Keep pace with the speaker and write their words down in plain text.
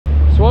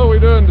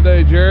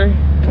today, Jerry? Hey,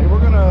 I think we're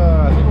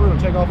gonna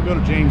take off and go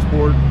to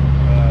Jamesport.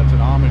 It's an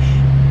Amish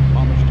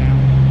town.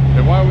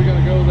 And why are we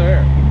gonna go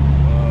there?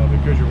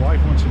 Because your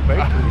wife wants some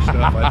bakery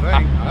stuff, I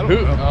think. I don't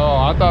know. Oh,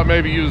 I thought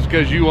maybe it was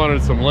because you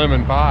wanted some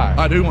lemon pie.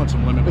 I do want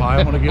some lemon pie.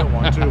 I'm gonna get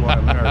one too while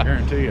I'm there, I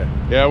guarantee you.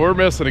 Yeah, we're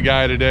missing a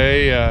guy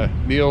today.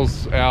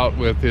 Neil's out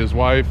with his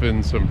wife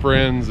and some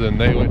friends, and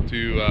they went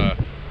to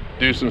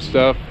do some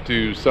stuff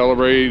to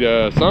celebrate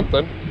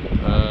something.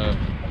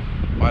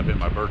 Might have been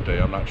my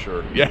birthday, I'm not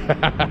sure. Yeah,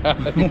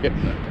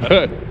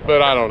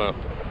 but I don't know.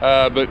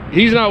 But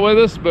he's not with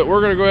us, but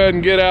we're gonna go ahead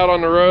and get out on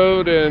the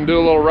road and do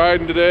a little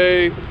riding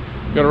today.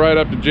 Gonna ride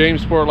up to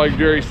Jamesport, like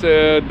Jerry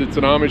said. It's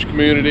an Amish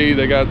community.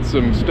 They got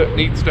some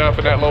neat stuff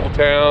in that little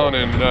town,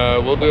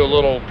 and we'll do a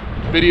little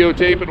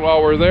videotaping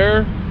while we're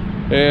there,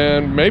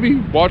 and maybe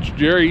watch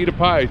Jerry eat a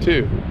pie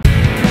too.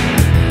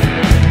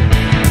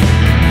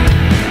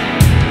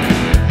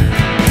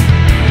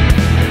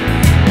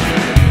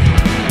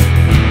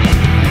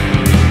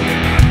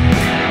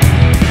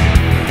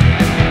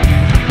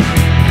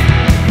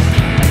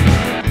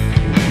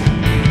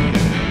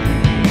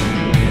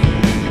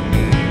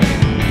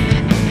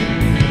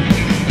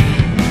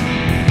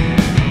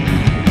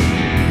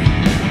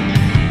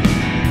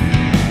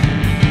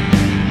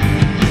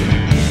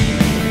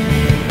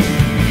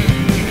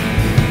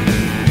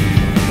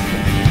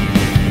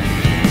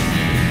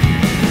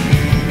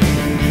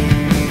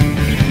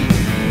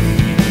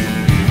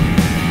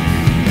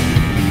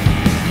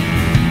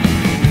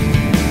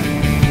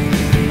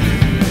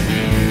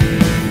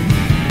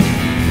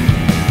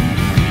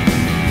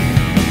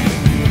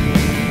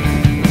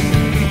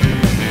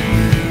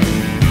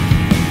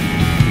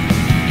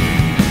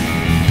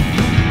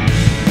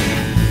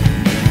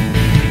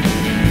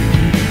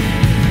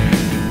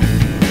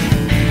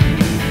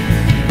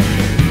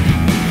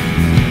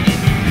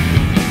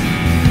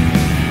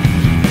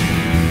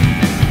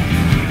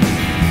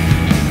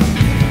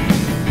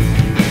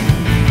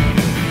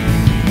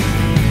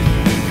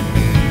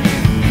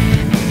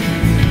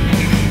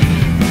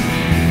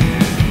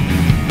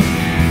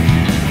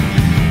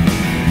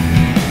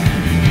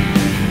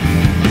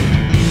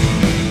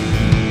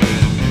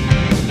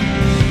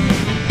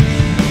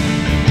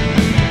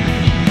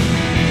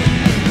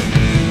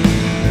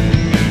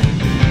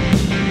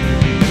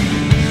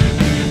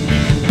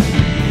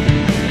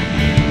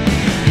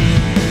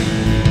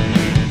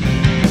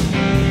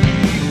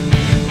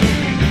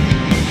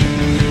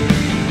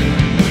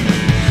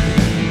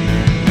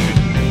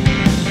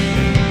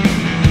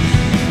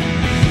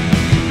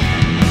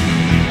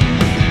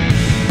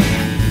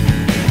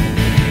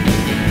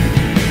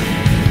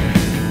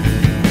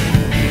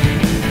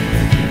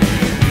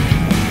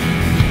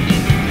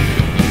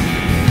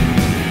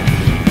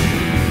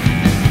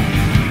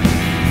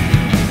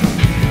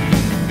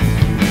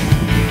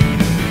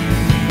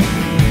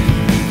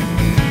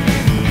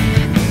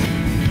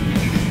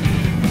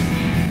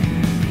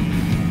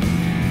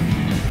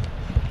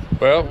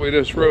 Well, we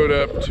just rode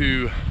up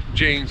to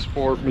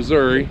Jamesport,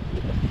 Missouri.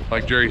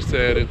 Like Jerry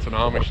said, it's an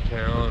Amish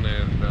town,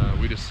 and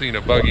we just seen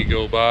a buggy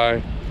go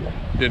by.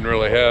 Didn't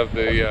really have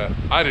the,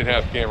 I didn't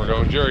have the camera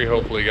going. Jerry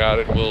hopefully got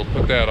it, and we'll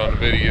put that on the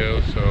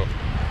video. So,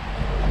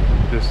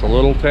 just a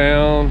little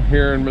town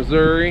here in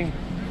Missouri.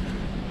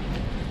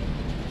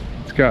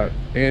 It's got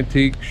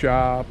antique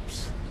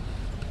shops,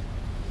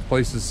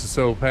 places to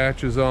sew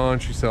patches on.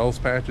 She sells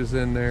patches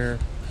in there.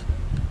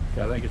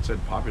 Yeah, I think it said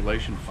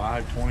population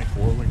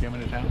 524 when we came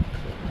into town.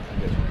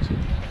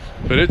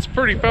 But it's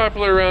pretty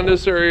popular around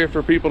this area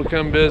for people to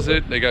come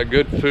visit. They got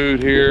good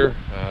food here.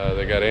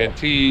 They got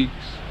antiques,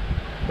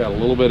 got a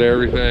little bit of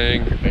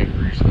everything.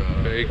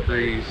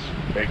 Bakeries,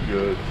 baked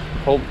goods,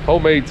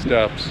 homemade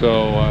stuff.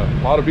 So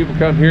a lot of people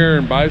come here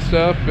and buy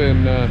stuff,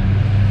 and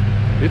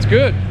it's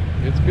good.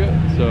 It's good.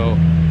 So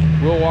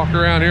we'll walk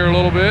around here a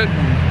little bit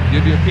and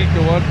give you a peek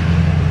of what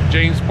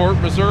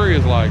Jamesport, Missouri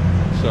is like.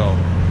 So.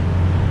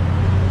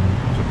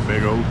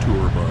 Big old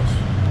tour bus.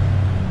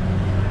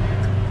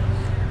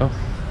 Oh,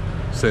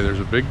 say there's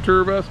a big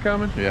tour bus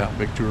coming? Yeah,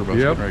 big tour bus.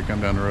 Yep. Ready to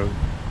come down the road.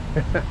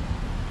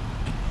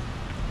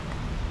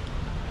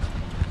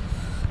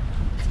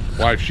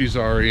 Wife, she's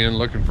already in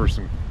looking for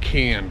some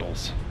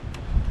candles.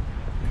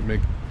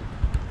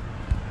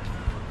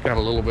 Got a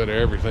little bit of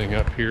everything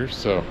up here,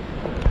 so.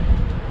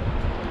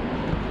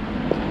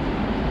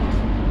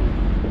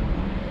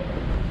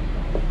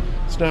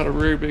 It's not a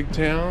very big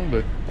town,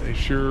 but they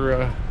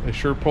sure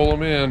pull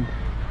them in.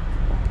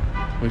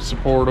 We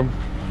support them.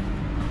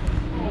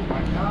 Oh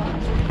my God.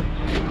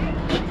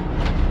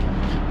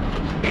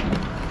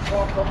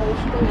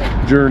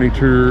 Journey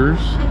tours.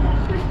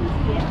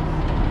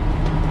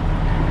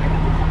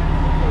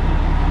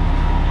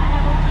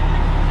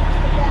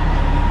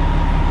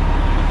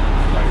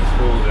 Like it's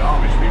full of the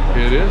Amish people.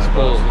 It is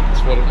full.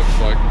 That's what it looks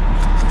like.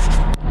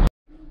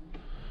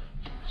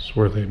 It's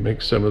where they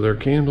make some of their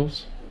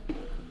candles.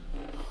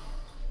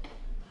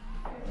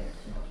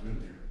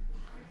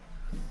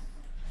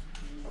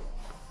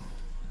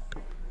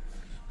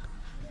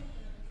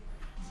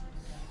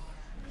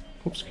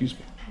 Oops, excuse me.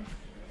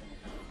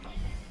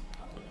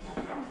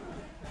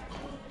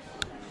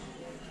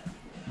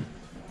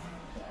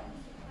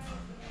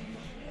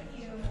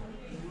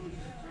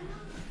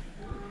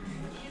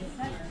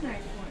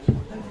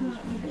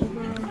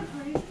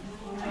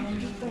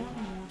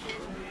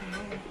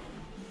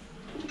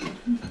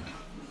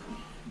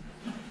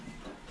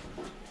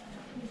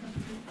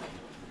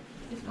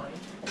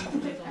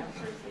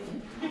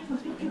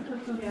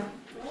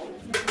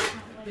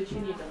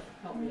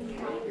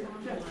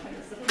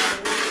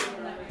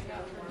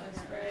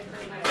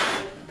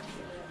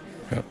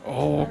 Got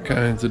all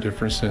kinds of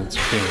different scents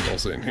of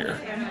candles in here.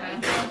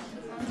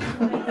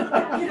 You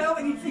know,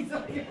 when you see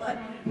something, you're like,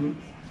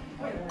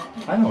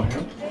 I know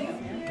him.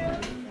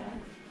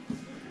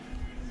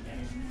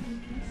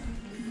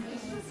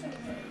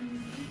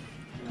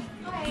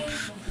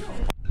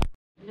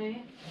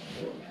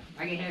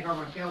 I get heck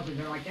over my skeletons.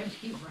 They're like, that's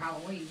cute for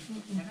Halloween.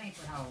 That ain't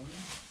for Halloween.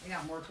 They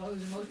got more clothes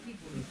than most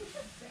people do.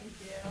 Thank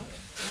you.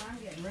 Well, I'm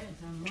getting rid of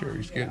some.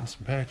 Jerry's getting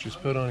some patches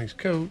put on his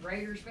coat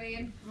Raiders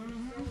fan.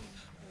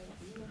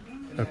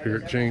 up here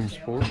at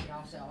Jamesport.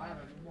 I'll sell out of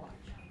it. Watch.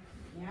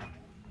 Yeah.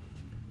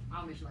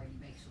 Amish lady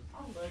makes them.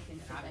 I'll look and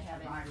see if they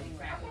have anything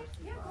like that.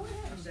 Yeah, go I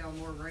ahead. sell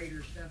more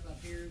Raiders stuff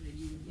up here than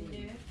you You would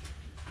do?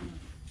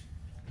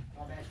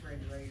 All that's for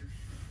the Raiders.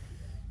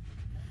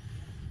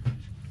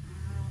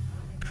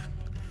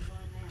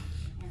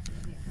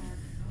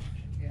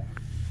 Yeah.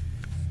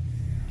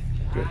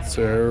 Got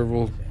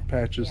several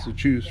patches to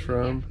choose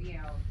from. You know,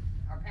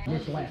 our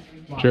patches-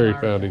 Jerry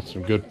found him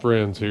some good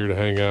friends here to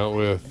hang out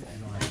with.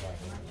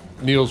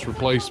 Neil's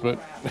replacement.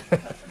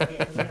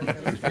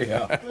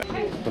 Yeah.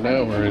 So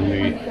now we're in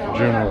the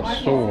general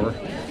store,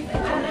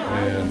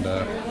 and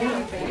a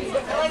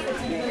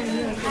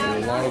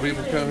lot of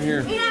people come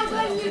here.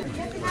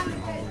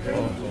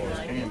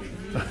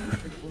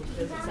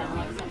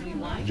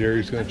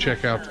 Jerry's going to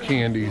check out the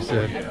candy, he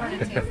said.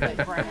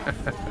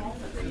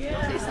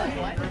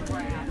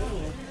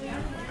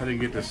 I didn't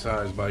get this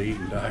size by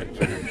eating diet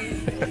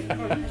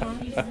food.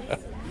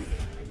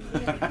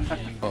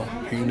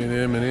 Oh, peanut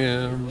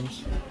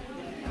M&Ms.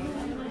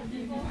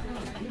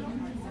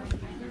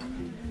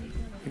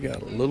 We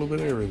got a little bit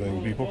of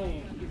everything, people.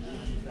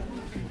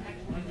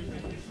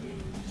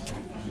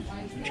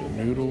 Get your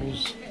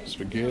noodles,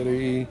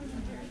 spaghetti.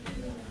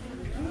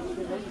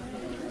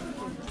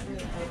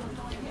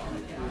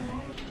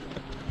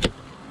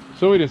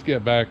 So we just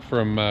get back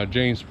from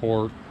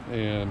Jamesport,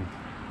 and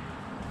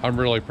I'm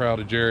really proud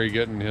of Jerry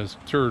getting his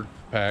tour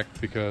packed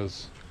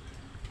because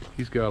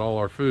he's got all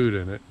our food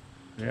in it.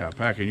 Yeah,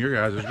 packing your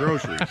guys'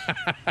 groceries.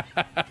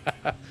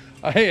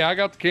 Hey, I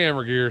got the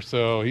camera gear,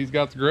 so he's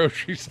got the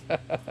groceries.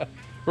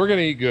 We're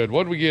gonna eat good.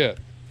 What did we get?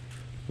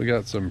 We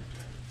got some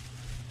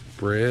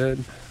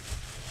bread,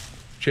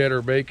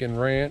 cheddar bacon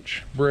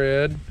ranch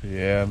bread,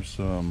 Yeah,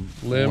 some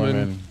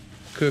lemon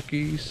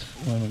cookies.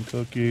 lemon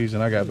cookies,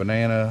 and I got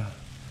banana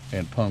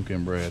and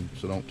pumpkin bread,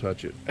 so don't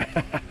touch it.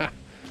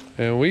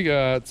 And we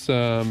got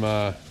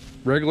some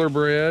regular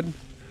bread,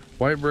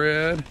 white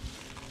bread,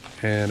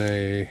 and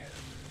a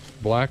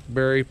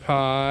blackberry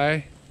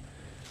pie.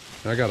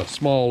 I got a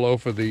small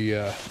loaf of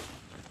the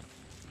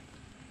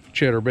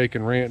cheddar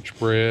bacon ranch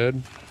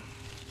bread.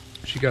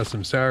 She got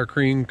some sour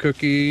cream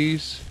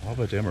cookies, I'll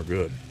bet them are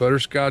good.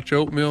 butterscotch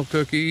oatmeal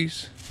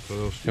cookies,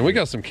 and we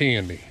got some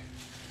candy.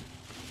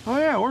 Oh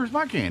yeah, where's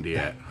my candy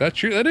at?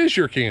 That is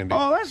your candy.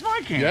 Oh, that's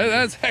my candy. Yeah,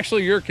 that's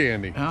actually your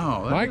candy.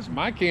 Oh, that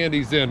My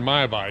candy's in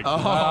my bite. Oh,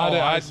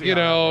 I see you how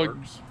know, that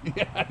works.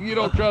 yeah, you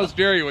don't trust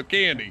Jerry with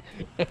candy.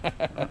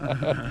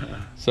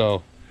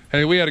 So,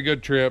 hey, we had a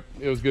good trip.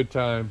 It was a good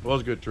time. It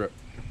was a good trip.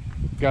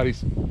 Got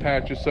his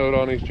patch of soda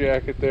on his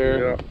jacket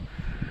there. Yeah.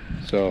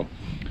 So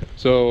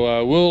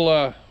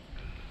we'll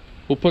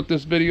put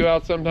this video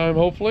out sometime,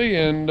 hopefully,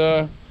 and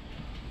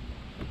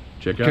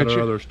Check out Catch our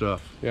you. other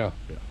stuff. yeah,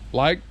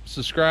 like,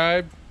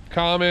 subscribe,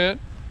 comment,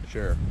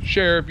 Sure.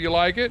 share if you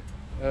like it.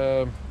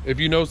 If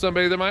you know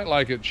somebody that might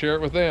like it, share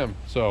it with them.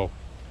 So,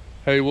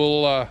 hey,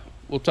 we'll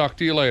talk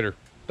to you later.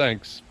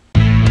 Thanks.